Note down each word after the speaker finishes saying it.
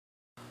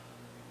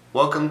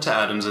Welcome to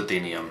Adam's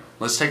Athenaeum.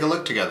 Let's take a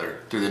look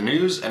together through the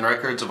news and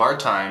records of our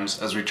times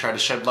as we try to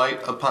shed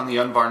light upon the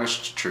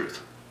unvarnished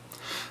truth.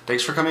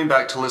 Thanks for coming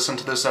back to listen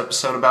to this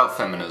episode about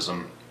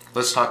feminism.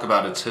 Let's talk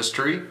about its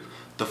history,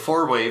 the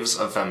 4 waves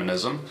of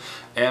feminism,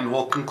 and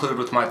we'll conclude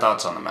with my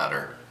thoughts on the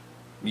matter.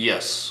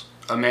 Yes,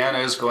 a man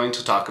is going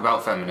to talk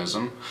about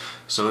feminism,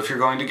 so if you're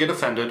going to get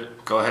offended,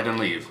 go ahead and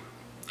leave.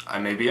 I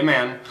may be a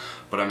man,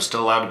 but I'm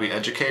still allowed to be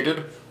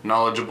educated,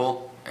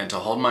 knowledgeable, and to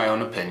hold my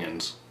own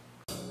opinions.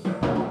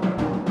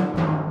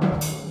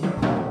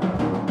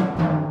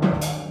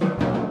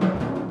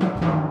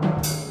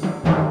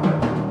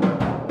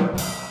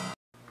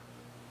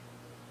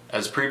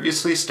 As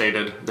previously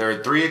stated, there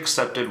are 3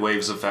 accepted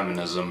waves of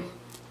feminism.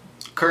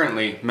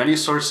 Currently, many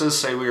sources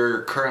say we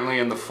are currently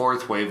in the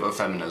 4th wave of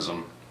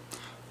feminism.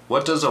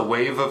 What does a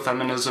wave of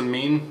feminism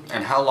mean,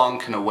 and how long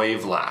can a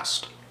wave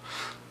last?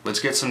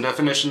 Let's get some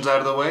definitions out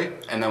of the way,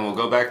 and then we'll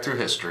go back through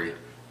history.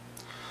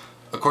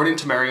 According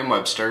to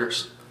Merriam-Webster,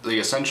 the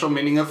essential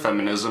meaning of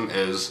feminism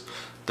is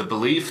the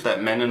belief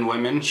that men and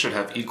women should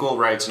have equal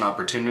rights and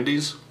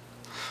opportunities,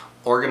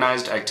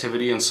 organized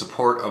activity in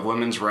support of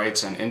women's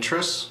rights and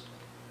interests,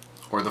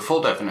 or the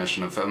full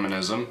definition of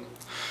feminism,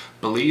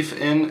 belief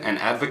in and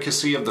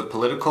advocacy of the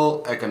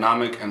political,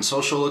 economic, and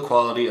social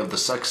equality of the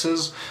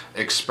sexes,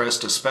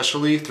 expressed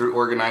especially through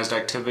organized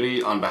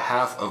activity on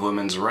behalf of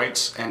women's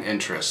rights and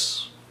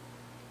interests.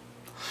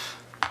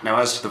 Now,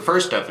 as to the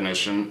first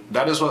definition,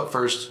 that is what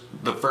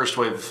the first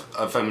wave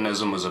of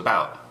feminism was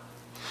about.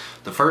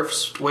 The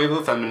first wave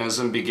of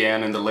feminism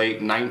began in the late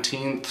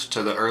 19th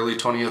to the early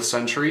 20th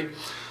century.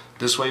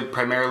 This wave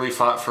primarily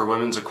fought for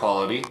women's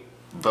equality,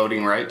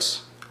 voting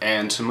rights,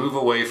 and to move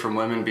away from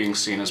women being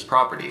seen as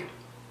property.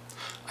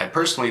 I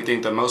personally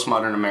think that most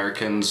modern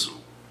Americans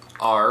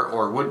are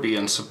or would be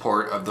in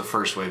support of the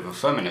first wave of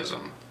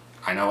feminism.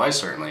 I know I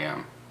certainly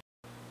am.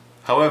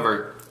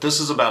 However,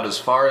 this is about as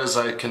far as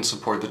I can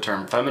support the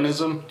term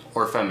feminism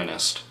or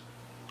feminist.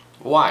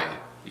 Why,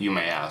 you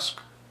may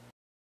ask?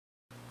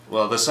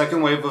 Well, the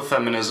second wave of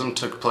feminism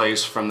took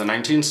place from the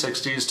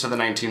 1960s to the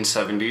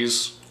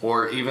 1970s,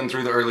 or even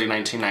through the early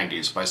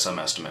 1990s by some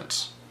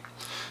estimates.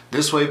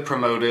 This wave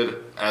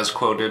promoted, as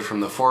quoted from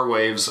the 4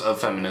 Waves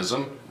of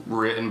Feminism,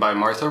 written by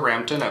Martha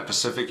Rampton at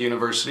Pacific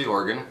University,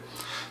 Oregon.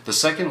 The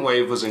second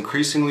wave was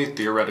increasingly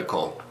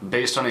theoretical,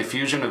 based on a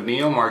fusion of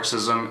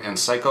neo-Marxism and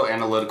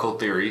psychoanalytical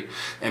theory,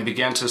 and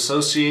began to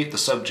associate the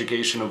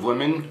subjugation of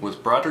women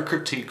with broader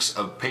critiques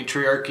of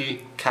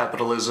patriarchy,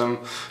 capitalism,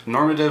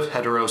 normative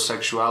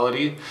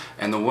heterosexuality,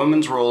 and the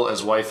woman's role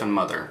as wife and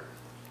mother.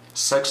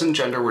 Sex and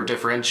gender were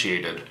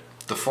differentiated,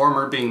 the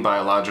former being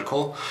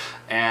biological,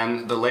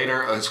 and the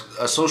later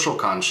a social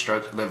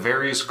construct that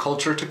varies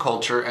culture to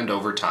culture and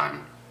over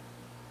time.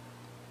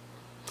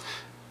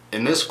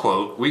 In this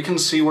quote, we can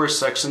see where the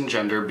sex and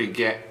gender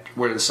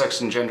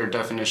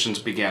definitions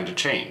began to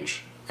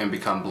change and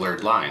become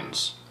blurred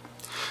lines.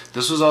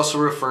 This was also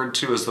referred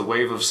to as the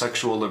wave of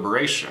sexual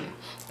liberation,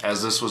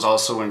 as this was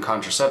also when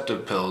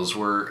contraceptive pills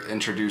were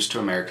introduced to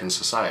American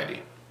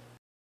society.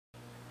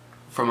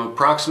 From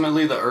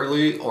approximately the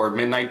early or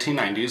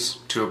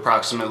mid-1990s to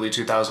approximately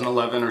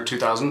 2011 or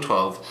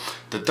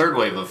 2012, the third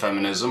wave of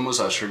feminism was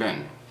ushered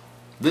in.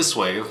 This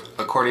wave,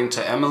 according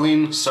to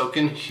Emmeline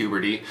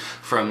Sokin-Huberty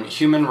from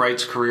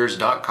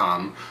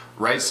humanrightscareers.com,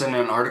 writes in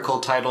an article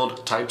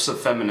titled Types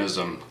of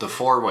Feminism, the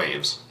 4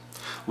 Waves,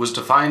 was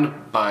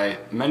defined by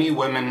many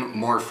women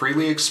more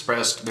freely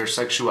expressed their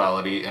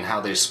sexuality in how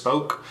they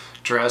spoke,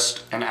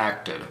 dressed, and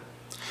acted.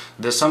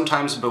 This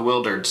sometimes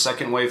bewildered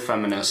second-wave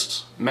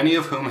feminists, many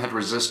of whom had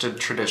resisted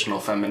traditional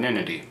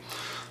femininity.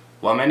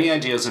 While many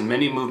ideas and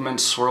many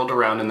movements swirled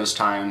around in this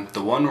time,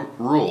 the one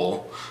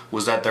rule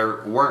was that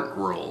there weren't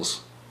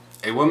rules.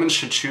 A woman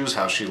should choose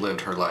how she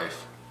lived her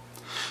life.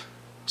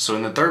 So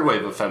in the third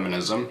wave of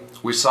feminism,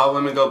 we saw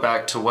women go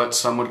back to what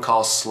some would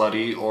call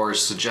slutty or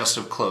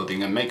suggestive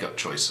clothing and makeup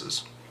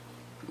choices.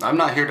 I'm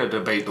not here to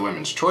debate the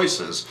women's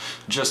choices,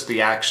 just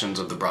the actions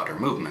of the broader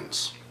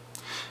movements.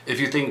 If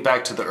you think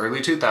back to the early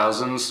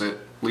 2000s, at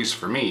least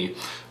for me,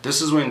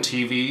 this is when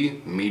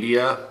TV,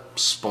 media,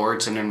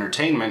 sports, and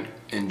entertainment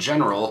in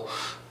general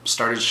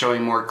started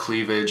showing more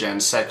cleavage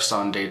and sex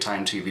on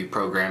daytime TV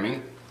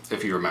programming,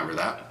 if you remember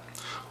that,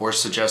 or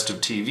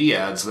suggestive TV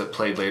ads that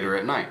played later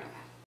at night.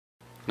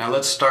 Now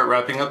let's start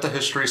wrapping up the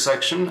history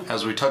section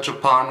as we touch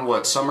upon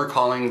what some are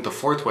calling the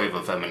 4th wave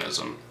of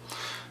feminism.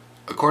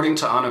 According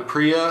to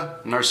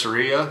Anapriya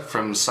Narsaria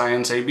from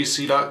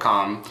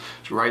ScienceABC.com,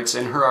 she writes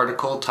in her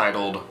article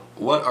titled,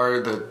 What are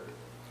the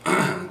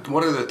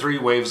 3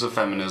 waves of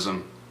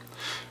feminism?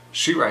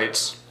 She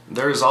writes,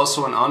 there is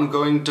also an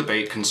ongoing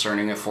debate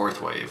concerning a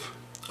 4th wave.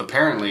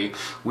 Apparently,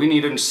 we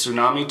need a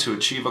tsunami to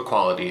achieve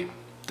equality.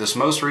 This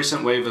most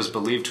recent wave is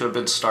believed to have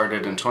been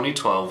started in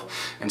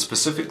 2012 and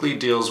specifically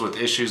deals with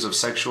issues of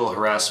sexual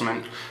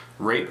harassment,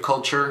 rape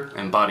culture,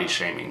 and body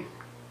shaming.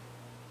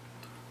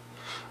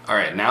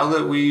 Alright, now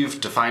that we've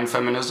defined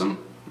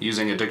feminism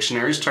using a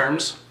dictionary's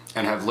terms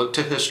and have looked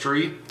to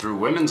history through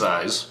women's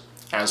eyes,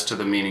 as to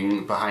the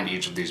meaning behind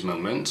each of these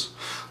movements,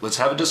 let's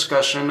have a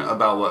discussion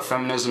about what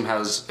feminism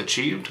has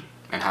achieved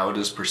and how it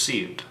is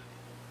perceived.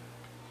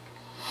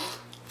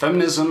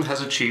 Feminism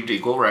has achieved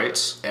equal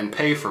rights and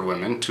pay for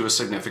women to a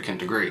significant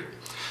degree,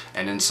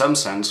 and in some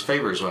sense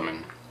favors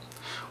women.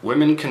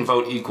 Women can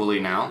vote equally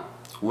now.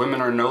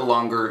 Women are no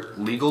longer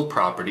legal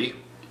property,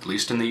 at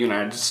least in the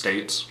United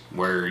States.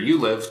 Where you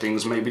live,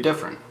 things may be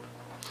different.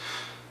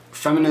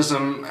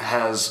 Feminism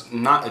has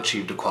not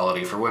achieved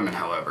equality for women,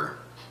 however.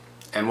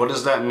 And what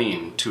does that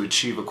mean, to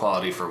achieve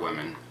equality for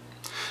women?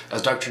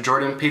 As Dr.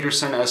 Jordan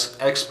Peterson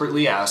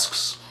expertly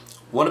asks,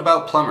 what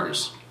about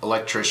plumbers,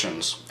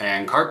 electricians,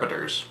 and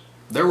carpenters?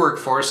 Their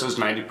workforce is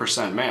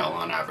 90% male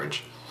on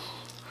average.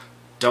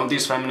 Don't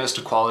these feminist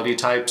equality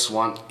types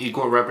want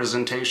equal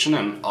representation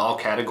in all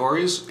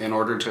categories in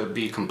order to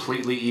be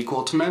completely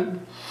equal to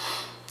men?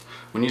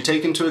 When you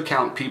take into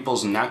account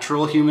people's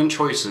natural human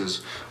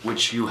choices,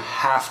 which you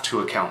have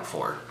to account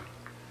for,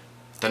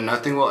 then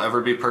nothing will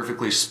ever be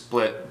perfectly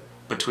split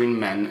between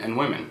men and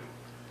women.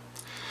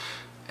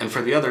 And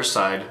for the other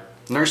side,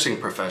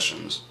 nursing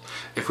professions.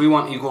 If we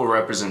want equal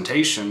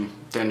representation,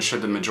 then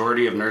should the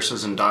majority of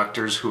nurses and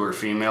doctors who are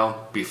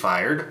female be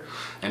fired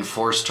and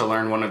forced to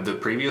learn one of the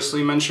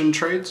previously mentioned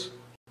trades?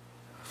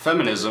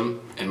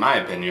 Feminism, in my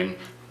opinion,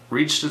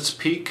 reached its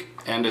peak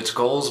and its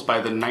goals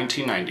by the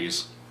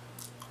 1990s.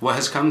 What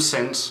has come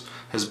since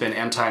has been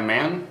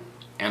anti-man,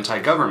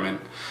 anti-government,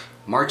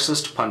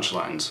 Marxist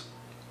punchlines.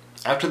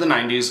 After the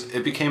 90s,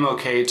 it became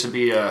okay to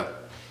be a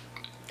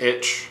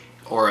itch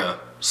or a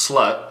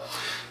slut.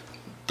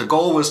 The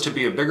goal was to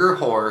be a bigger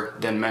whore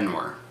than men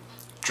were.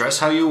 Dress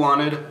how you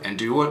wanted and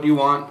do what you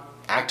want,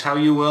 act how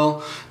you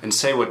will, and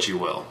say what you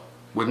will,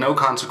 with no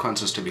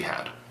consequences to be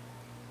had.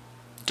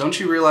 Don't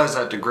you realize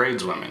that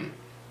degrades women?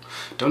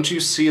 Don't you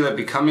see that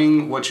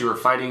becoming what you are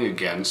fighting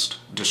against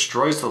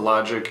destroys the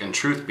logic and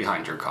truth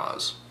behind your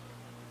cause?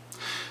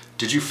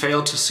 Did you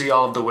fail to see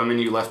all of the women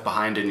you left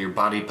behind in your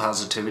body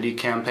positivity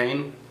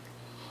campaign?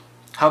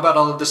 How about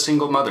all of the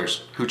single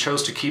mothers who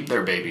chose to keep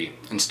their baby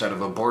instead of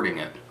aborting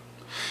it?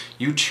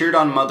 You cheered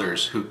on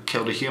mothers who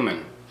killed a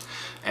human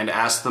and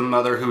asked the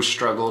mother who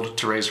struggled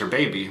to raise her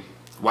baby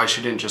why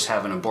she didn't just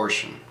have an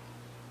abortion.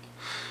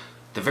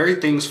 The very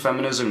things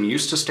feminism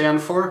used to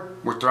stand for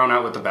were thrown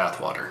out with the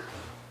bathwater.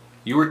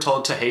 You were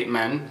told to hate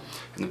men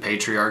and the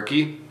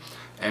patriarchy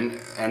and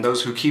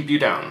those who keep you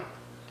down.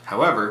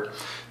 However,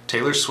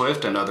 Taylor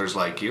Swift and others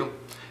like you,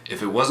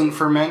 if it wasn't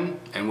for men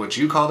and what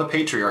you call the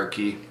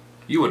patriarchy,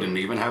 you wouldn't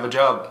even have a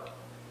job.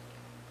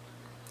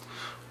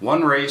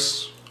 One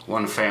race,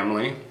 one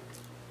family,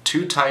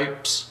 two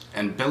types,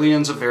 and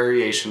billions of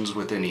variations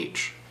within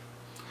each.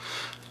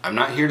 I'm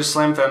not here to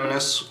slam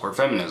feminists or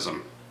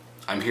feminism.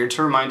 I'm here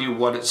to remind you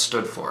what it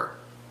stood for.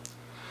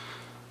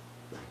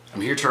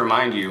 I'm here to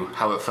remind you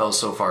how it fell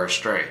so far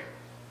astray.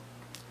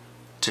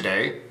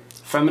 Today,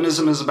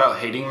 feminism is about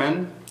hating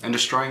men and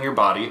destroying your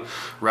body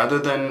rather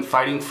than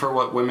fighting for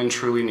what women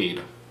truly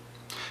need.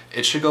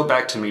 It should go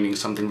back to meaning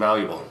something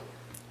valuable.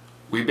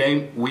 We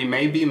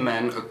may be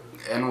men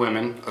and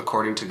women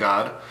according to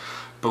God,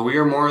 but we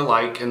are more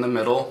alike in the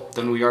middle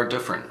than we are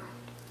different.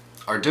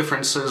 Our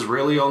differences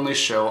really only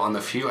show on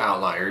the few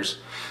outliers,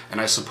 and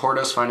I support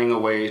us finding a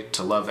way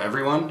to love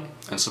everyone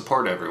and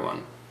support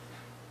everyone.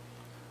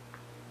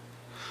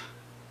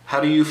 How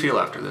do you feel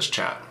after this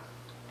chat?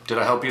 Did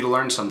I help you to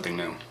learn something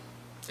new?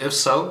 If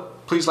so,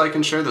 please like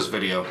and share this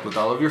video with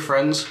all of your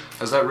friends,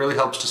 as that really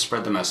helps to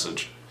spread the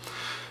message.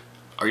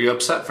 Are you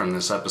upset from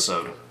this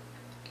episode?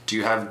 Do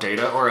you have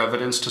data or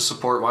evidence to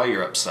support why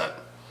you're upset?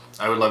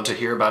 I would love to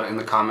hear about it in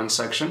the comments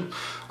section,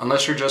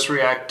 unless you're just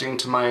reacting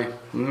to my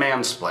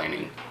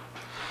mansplaining.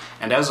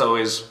 And as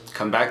always,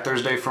 come back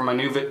Thursday for my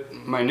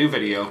new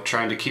video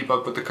trying to keep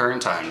up with the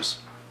current times.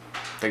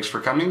 Thanks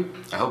for coming,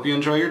 I hope you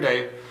enjoy your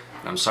day,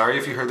 and I'm sorry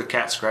if you heard the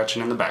cat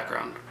scratching in the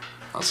background.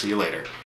 I'll see you later.